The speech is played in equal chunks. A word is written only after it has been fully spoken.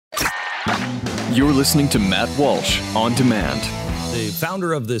You're listening to Matt Walsh On Demand. The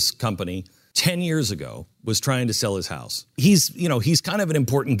founder of this company 10 years ago was trying to sell his house. He's kind of an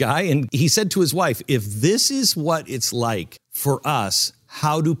important guy. And he said to his wife, if this is what it's like for us,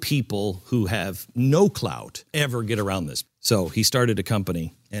 how do people who have no clout ever get around this? So he started a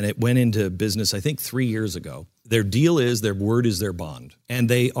company and it went into business, I think 3 years ago. Their deal is their word is their bond. And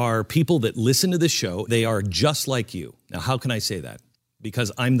they are people that listen to this show. They are just like you. Now, how can I say that?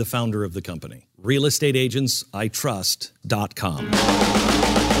 Because I'm the founder of the company. RealestateAgentsITrust.com.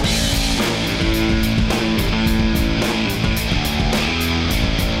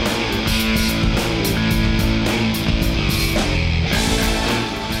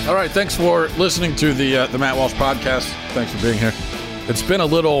 All right, thanks for listening to the Matt Walsh podcast. Thanks for being here. It's been a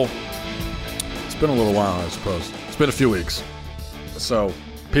little while, I suppose. It's been a few weeks. So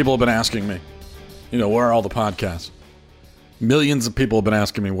people have been asking me, where are all the podcasts? Millions of people have been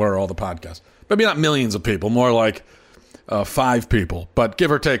asking me, where are all the podcasts? Maybe not millions of people, more like 5 people, but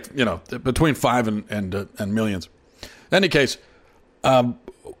give or take, between 5 and millions. In any case,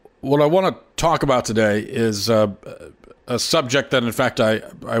 what I want to talk about today is a subject that, in fact,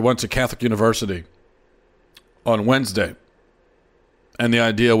 I went to Catholic University on Wednesday, and the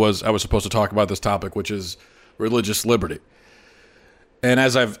idea was I was supposed to talk about this topic, which is religious liberty. And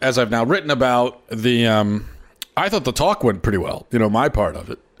as I've now written about I thought the talk went pretty well, my part of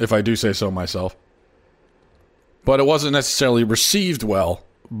it, if I do say so myself. But it wasn't necessarily received well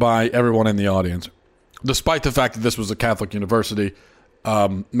by everyone in the audience. Despite the fact that this was a Catholic university,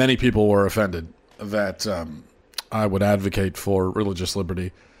 many people were offended that I would advocate for religious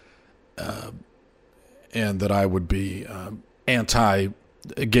liberty and that I would be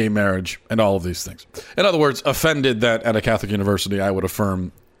anti-gay marriage and all of these things. In other words, offended that at a Catholic university I would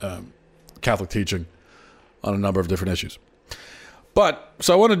affirm Catholic teaching on a number of different issues. But,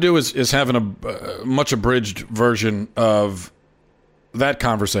 so I want to do is have a much abridged version of that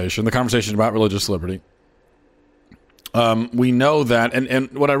conversation, the conversation about religious liberty. We know that, and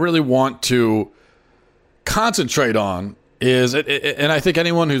what I really want to concentrate on is, and I think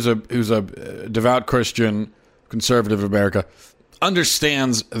anyone who's a devout Christian, conservative in America,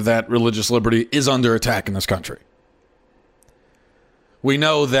 understands that religious liberty is under attack in this country. We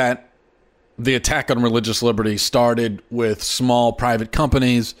know that the attack on religious liberty started with small private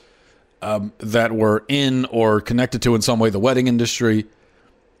companies that were in or connected to in some way the wedding industry,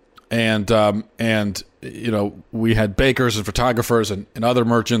 and we had bakers and photographers and other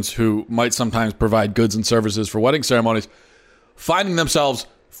merchants who might sometimes provide goods and services for wedding ceremonies, finding themselves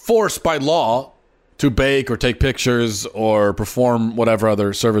forced by law to bake or take pictures or perform whatever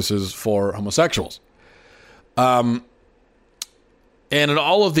other services for homosexuals. And in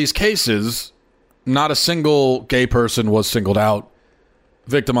all of these cases, not a single gay person was singled out,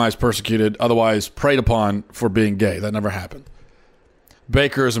 victimized, persecuted, otherwise preyed upon for being gay. That never happened.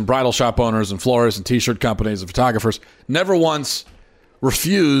 Bakers and bridal shop owners and florists and t-shirt companies and photographers never once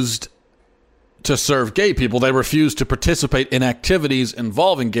refused to serve gay people. They refused to participate in activities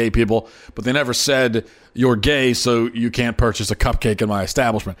involving gay people, but they never said, you're gay, so you can't purchase a cupcake in my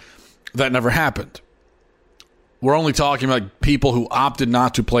establishment. That never happened. We're only talking about people who opted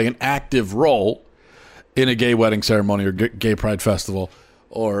not to play an active role in a gay wedding ceremony or gay pride festival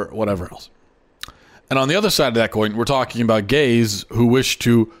or whatever else. And on the other side of that coin, we're talking about gays who wish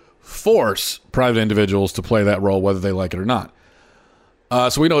to force private individuals to play that role, whether they like it or not.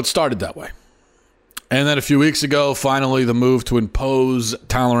 So we know it started that way. And then a few weeks ago, finally, the move to impose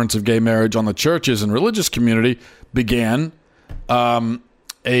tolerance of gay marriage on the churches and religious community began. A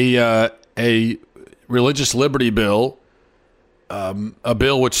religious liberty bill, a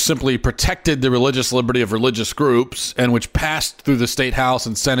bill which simply protected the religious liberty of religious groups and which passed through the state house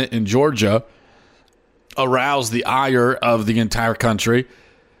and Senate in Georgia, aroused the ire of the entire country,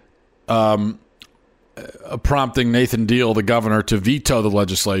 prompting Nathan Deal, the governor, to veto the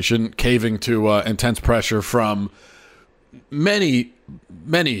legislation, caving to intense pressure from many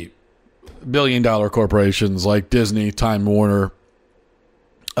billion-dollar corporations like Disney, Time Warner,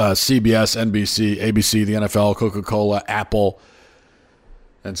 CBS, NBC, ABC, the NFL, Coca-Cola, Apple,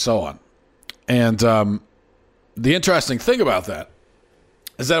 and so on. And the interesting thing about that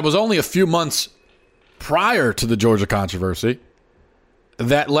is that it was only a few months prior to the Georgia controversy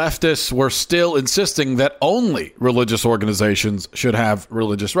that leftists were still insisting that only religious organizations should have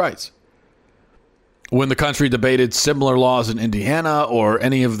religious rights. When the country debated similar laws in Indiana or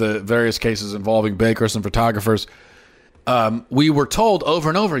any of the various cases involving bakers and photographers, we were told over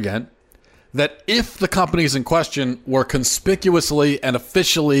and over again that if the companies in question were conspicuously and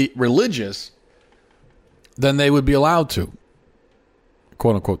officially religious, then they would be allowed to,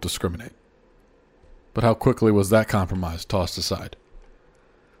 quote unquote, discriminate. But how quickly was that compromise tossed aside?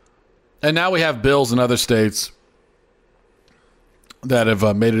 And now we have bills in other states that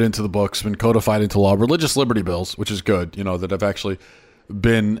have made it into the books, been codified into law, religious liberty bills, which is good, that have actually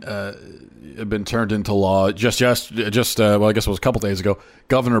been turned into law. I guess it was a couple days ago,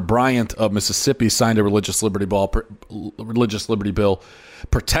 Governor Bryant of Mississippi signed a religious liberty bill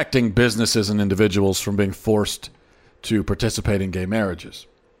protecting businesses and individuals from being forced to participate in gay marriages.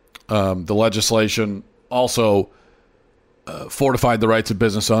 The legislation also fortified the rights of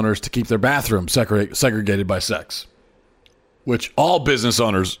business owners to keep their bathrooms segregated by sex, which all business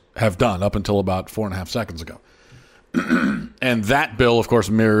owners have done up until about 4.5 seconds ago. And that bill, of course,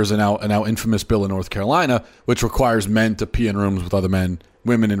 mirrors a now infamous bill in North Carolina, which requires men to pee in rooms with other men,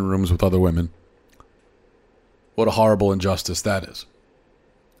 women in rooms with other women. What a horrible injustice that is.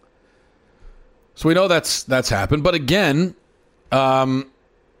 So we know that's happened. But again,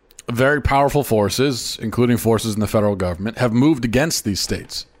 very powerful forces, including forces in the federal government, have moved against these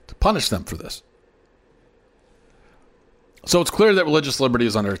states to punish them for this. So it's clear that religious liberty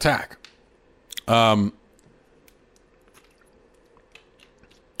is under attack.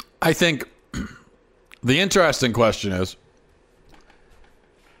 I think the interesting question is,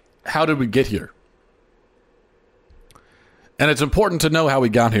 how did we get here? And it's important to know how we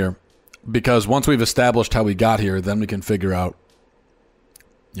got here, because once we've established how we got here, then we can figure out,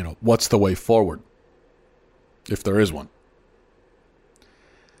 what's the way forward, if there is one.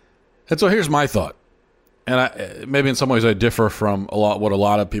 And so here's my thought. And maybe in some ways I differ from what a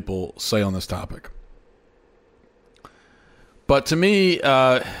lot of people say on this topic. But to me,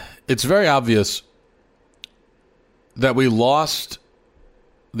 it's very obvious that we lost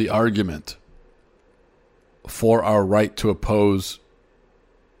the argument for our right to oppose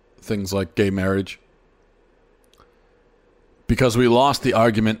things like gay marriage because we lost the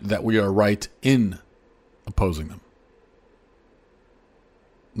argument that we are right in opposing them.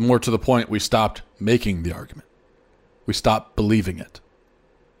 More to the point, we stopped making the argument. We stopped believing it.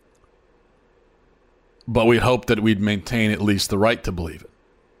 But we'd hoped that we'd maintain at least the right to believe it.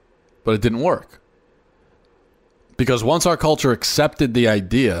 But it didn't work. Because once our culture accepted the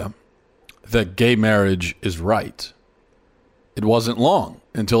idea that gay marriage is right, it wasn't long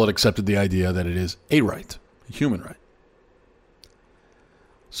until it accepted the idea that it is a right, a human right.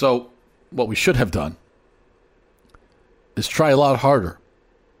 So what we should have done is try a lot harder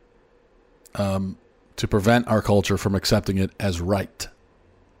to prevent our culture from accepting it as right.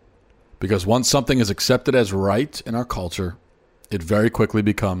 Because once something is accepted as right in our culture, it very quickly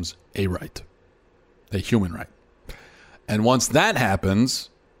becomes a right, a human right. And once that happens,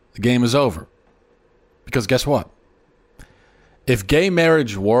 the game is over. Because guess what? If gay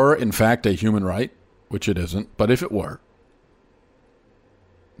marriage were, in fact, a human right, which it isn't, but if it were,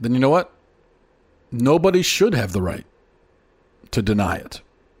 then you know what? Nobody should have the right to deny it.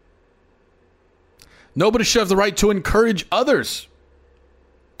 Nobody should have the right to encourage others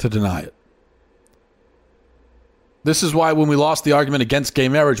to deny it. This is why when we lost the argument against gay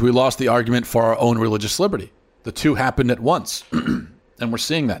marriage, we lost the argument for our own religious liberty. The two happened at once, and we're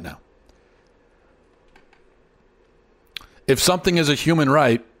seeing that now. If something is a human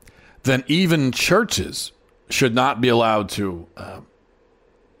right, then even churches should not be allowed to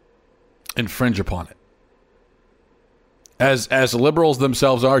infringe upon it. As the liberals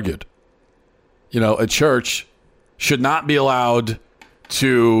themselves argued, a church should not be allowed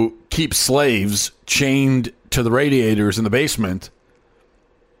to keep slaves chained to the radiators in the basement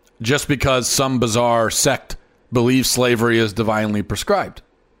just because some bizarre sect believes slavery is divinely prescribed.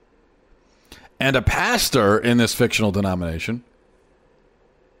 And a pastor in this fictional denomination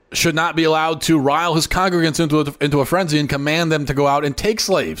should not be allowed to rile his congregants into a frenzy and command them to go out and take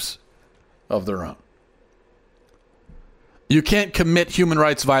slaves of their own. You can't commit human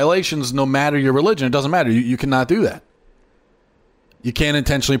rights violations no matter your religion. It doesn't matter. You cannot do that. You can't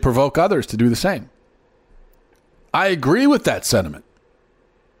intentionally provoke others to do the same. I agree with that sentiment.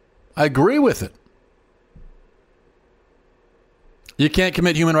 I agree with it. You can't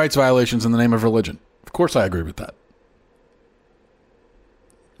commit human rights violations in the name of religion. Of course I agree with that.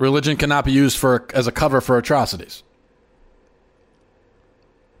 Religion cannot be used as a cover for atrocities.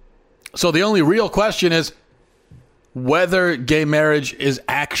 So the only real question is whether gay marriage is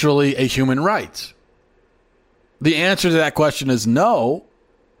actually a human right. The answer to that question is no.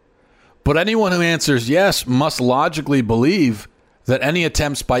 But anyone who answers yes must logically believe that any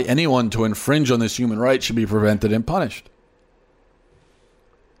attempts by anyone to infringe on this human right should be prevented and punished.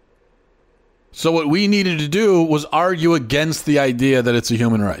 So what we needed to do was argue against the idea that it's a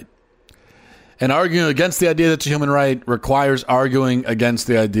human right. And arguing against the idea that it's a human right requires arguing against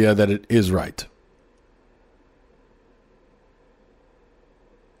the idea that it is right.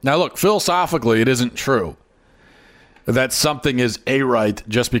 Now, look, philosophically, it isn't true that something is a right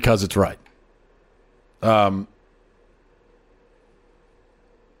just because it's right.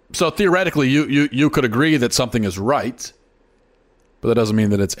 So theoretically, you could agree that something is right, but that doesn't mean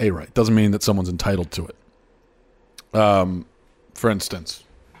that it's a right. Doesn't mean that someone's entitled to it. For instance,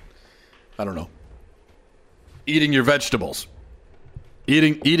 I don't know, eating your vegetables,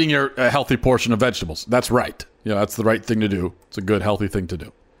 eating your healthy portion of vegetables. That's right. That's the right thing to do. It's a good, healthy thing to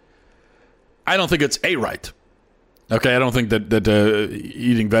do. I don't think it's a right. Okay, I don't think that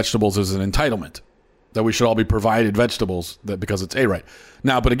eating vegetables is an entitlement, that we should all be provided vegetables because it's a right.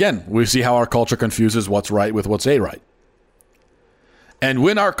 Now, but again, we see how our culture confuses what's right with what's a right. And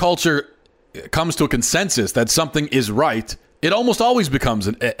when our culture comes to a consensus that something is right, it almost always becomes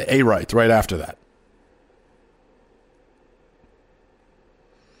an a right after that.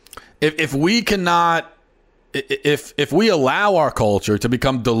 If we cannot, if we allow our culture to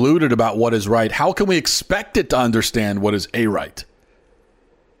become deluded about what is right, how can we expect it to understand what is a right?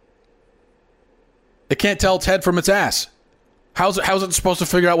 It can't tell its head from its ass. How's it supposed to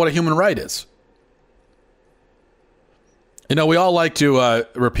figure out what a human right is? We all like to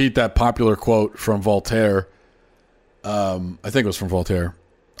repeat that popular quote from Voltaire. I think it was from Voltaire.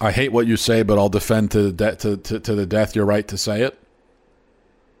 I hate what you say, but I'll defend to the death your right to say it.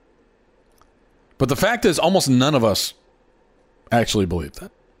 But the fact is, almost none of us actually believe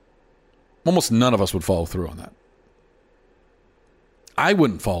that. Almost none of us would follow through on that. I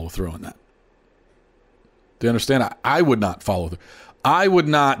wouldn't follow through on that. Do you understand? I would not follow through. I would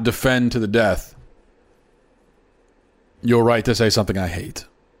not defend to the death your right to say something I hate.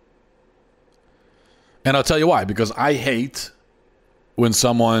 And I'll tell you why. Because I hate when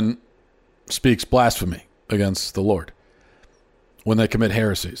someone speaks blasphemy against the Lord, when they commit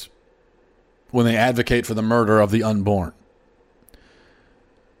heresies, when they advocate for the murder of the unborn,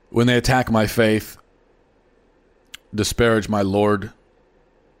 when they attack my faith, disparage my Lord,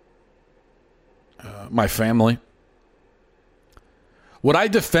 my family. Would I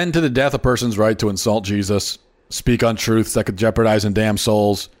defend to the death a person's right to insult Jesus, speak untruths that could jeopardize and damn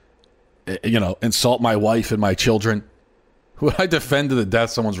souls, insult my wife and my children? Would I defend to the death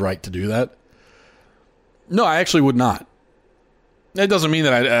someone's right to do that? No, I actually would not. It doesn't mean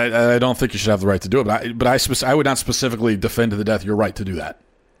that I don't think you should have the right to do it, but I would not specifically defend to the death your right to do that.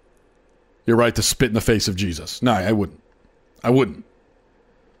 Your right to spit in the face of Jesus. No, I wouldn't. I wouldn't.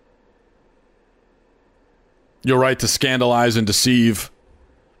 Your right to scandalize and deceive.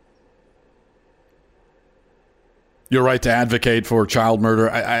 Your right to advocate for child murder.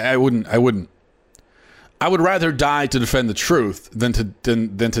 I wouldn't. I would rather die to defend the truth than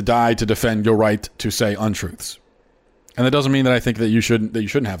to die to defend your right to say untruths. And that doesn't mean that I think that you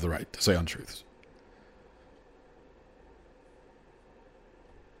shouldn't have the right to say untruths.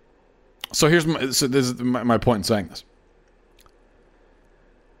 So this is my point in saying this.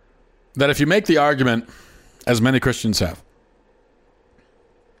 That if you make the argument, as many Christians have,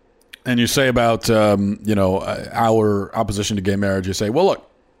 and you say about our opposition to gay marriage, you say, well,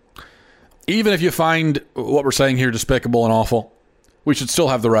 look, even if you find what we're saying here despicable and awful, we should still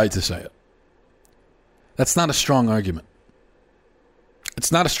have the right to say it. That's not a strong argument.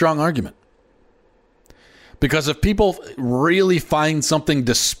 It's not a strong argument. Because if people really find something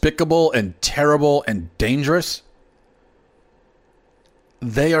despicable and terrible and dangerous,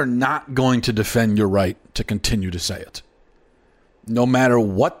 they are not going to defend your right to continue to say it. No matter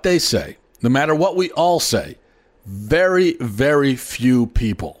what they say, no matter what we all say, very, very few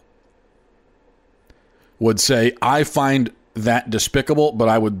people would say, I find that despicable, but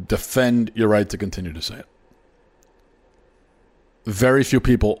I would defend your right to continue to say it. Very few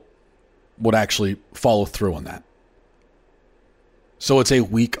people would actually follow through on that. So it's a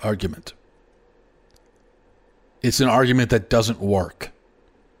weak argument. It's an argument that doesn't work.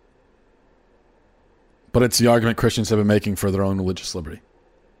 But it's the argument Christians have been making for their own religious liberty.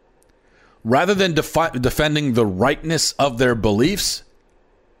 Rather than defending the rightness of their beliefs,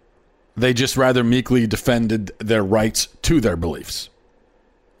 they just rather meekly defended their rights to their beliefs.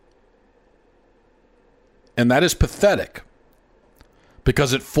 And that is pathetic,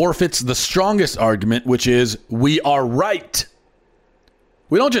 because it forfeits the strongest argument, which is we are right.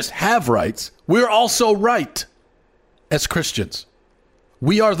 We don't just have rights, we're also right as Christians.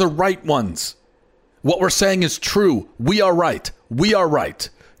 We are the right ones. What we're saying is true. We are right. We are right.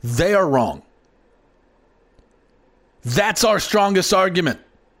 They are wrong. That's our strongest argument.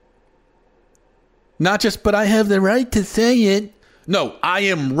 Not just, but I have the right to say it. No, I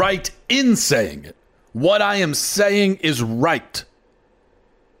am right in saying it. What I am saying is right.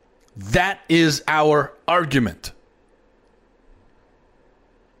 That is our argument.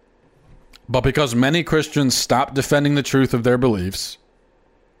 But because many Christians stopped defending the truth of their beliefs,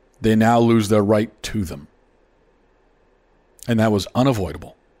 they now lose their right to them. And that was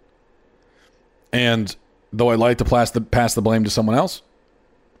unavoidable. And though I like to pass the blame to someone else,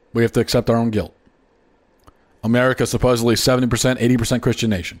 we have to accept our own guilt. America is supposedly 70%, 80% Christian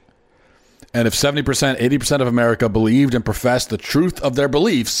nation. And if 70%, 80% of America believed and professed the truth of their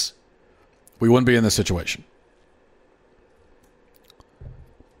beliefs, we wouldn't be in this situation.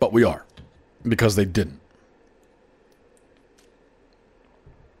 But we are, because they didn't.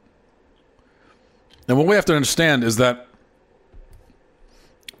 And what we have to understand is that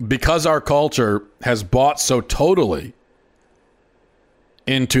because our culture has bought so totally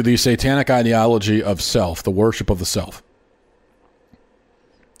into the satanic ideology of self, the worship of the self,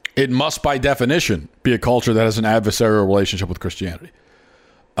 it must by definition be a culture that has an adversarial relationship with Christianity,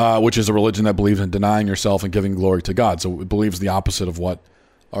 which is a religion that believes in denying yourself and giving glory to God. So it believes the opposite of what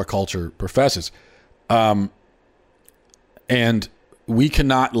our culture professes. And we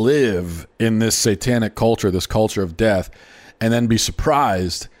cannot live in this satanic culture, this culture of death, and then be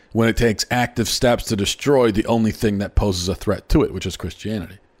surprised when it takes active steps to destroy the only thing that poses a threat to it, which is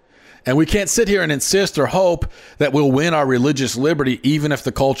Christianity. And we can't sit here and insist or hope that we'll win our religious liberty even if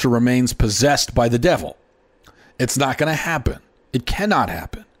the culture remains possessed by the devil. It's not going to happen. It cannot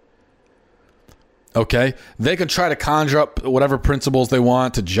happen. Okay? They can try to conjure up whatever principles they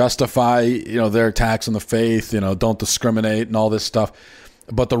want to justify, their attacks on the faith, don't discriminate and all this stuff.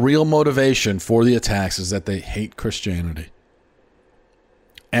 But the real motivation for the attacks is that they hate Christianity.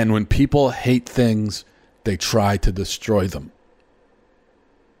 And when people hate things, they try to destroy them.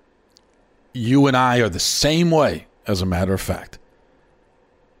 You and I are the same way, as a matter of fact.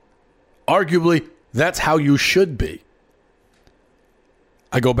 Arguably, that's how you should be.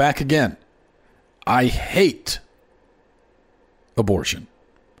 I go back again. I hate abortion.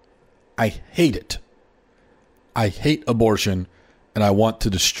 I hate it. I hate abortion, and I want to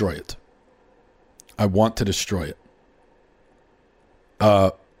destroy it. I want to destroy it.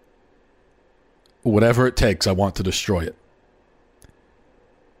 Whatever it takes, I want to destroy it.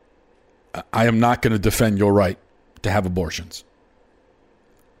 I am not going to defend your right to have abortions.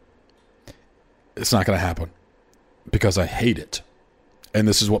 It's not going to happen because I hate it. And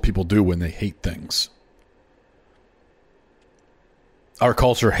this is what people do when they hate things. Our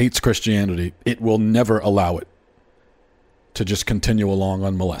culture hates Christianity. It will never allow it to just continue along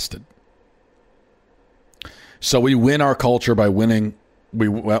unmolested. So we win our culture by winning. We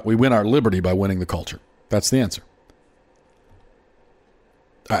win our liberty by winning the culture. That's the answer.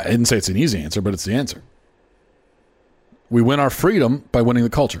 I didn't say it's an easy answer, but it's the answer. We win our freedom by winning the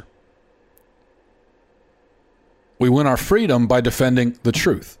culture. We win our freedom by defending the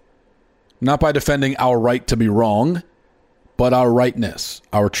truth. Not by defending our right to be wrong, but our rightness,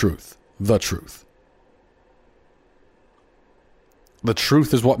 our truth, the truth. The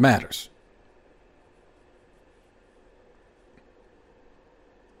truth is what matters.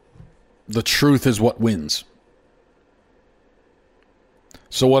 The truth is what wins.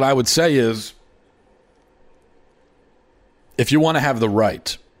 So what I would say is, if you want to have the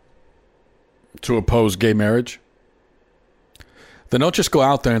right to oppose gay marriage, then don't just go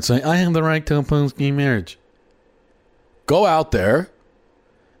out there and say, I have the right to oppose gay marriage. Go out there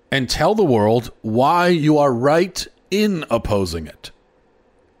and tell the world why you are right in opposing it.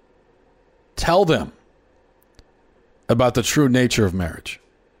 Tell them about the true nature of marriage.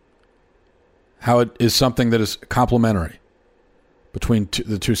 How it is something that is complementary between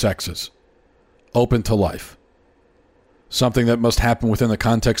the two sexes, open to life. Something that must happen within the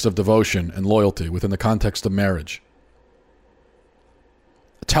context of devotion and loyalty, within the context of marriage.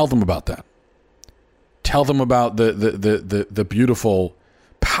 Tell them about that. Tell them about the beautiful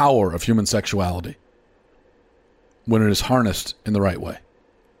power of human sexuality when it is harnessed in the right way.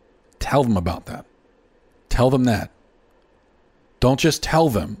 Tell them about that. Tell them that. Don't just tell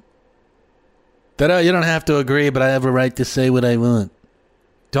them that you don't have to agree, but I have a right to say what I want.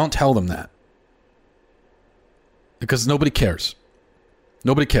 Don't tell them that. Because nobody cares.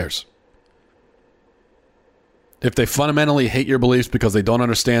 Nobody cares. If they fundamentally hate your beliefs because they don't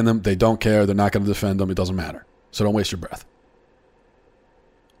understand them, they don't care, they're not going to defend them, it doesn't matter. So don't waste your breath.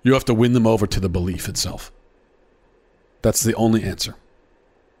 You have to win them over to the belief itself. That's the only answer.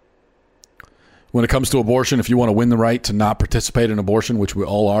 When it comes to abortion, if you want to win the right to not participate in abortion, which we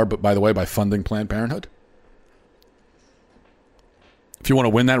all are, but by the way, by funding Planned Parenthood. If you want to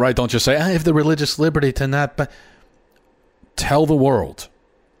win that right, don't just say, I have the religious liberty to not. But tell the world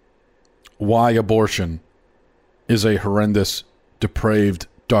why abortion is a horrendous, depraved,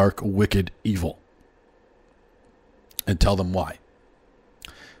 dark, wicked evil. And tell them why.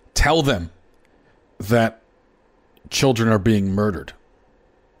 Tell them that children are being murdered,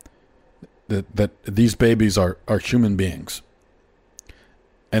 that these babies are human beings,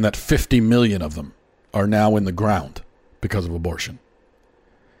 and that 50 million of them are now in the ground because of abortion,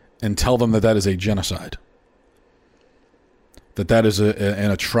 and tell them that is a genocide, that is an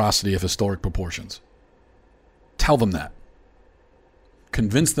atrocity of historic proportions. Tell them that.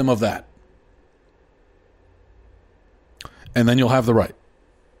 Convince them of that. And then you'll have the right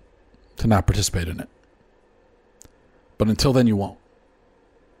to not participate in it. But until then, you won't.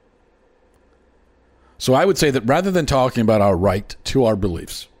 So I would say that rather than talking about our right to our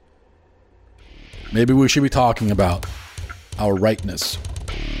beliefs, maybe we should be talking about our rightness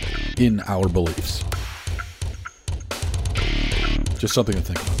in our beliefs. Just something to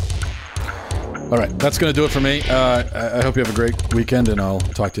think about. All right, that's going to do it for me. I hope you have a great weekend, and I'll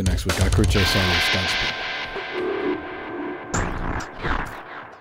talk to you next week. Cruce Saludos. Thanks.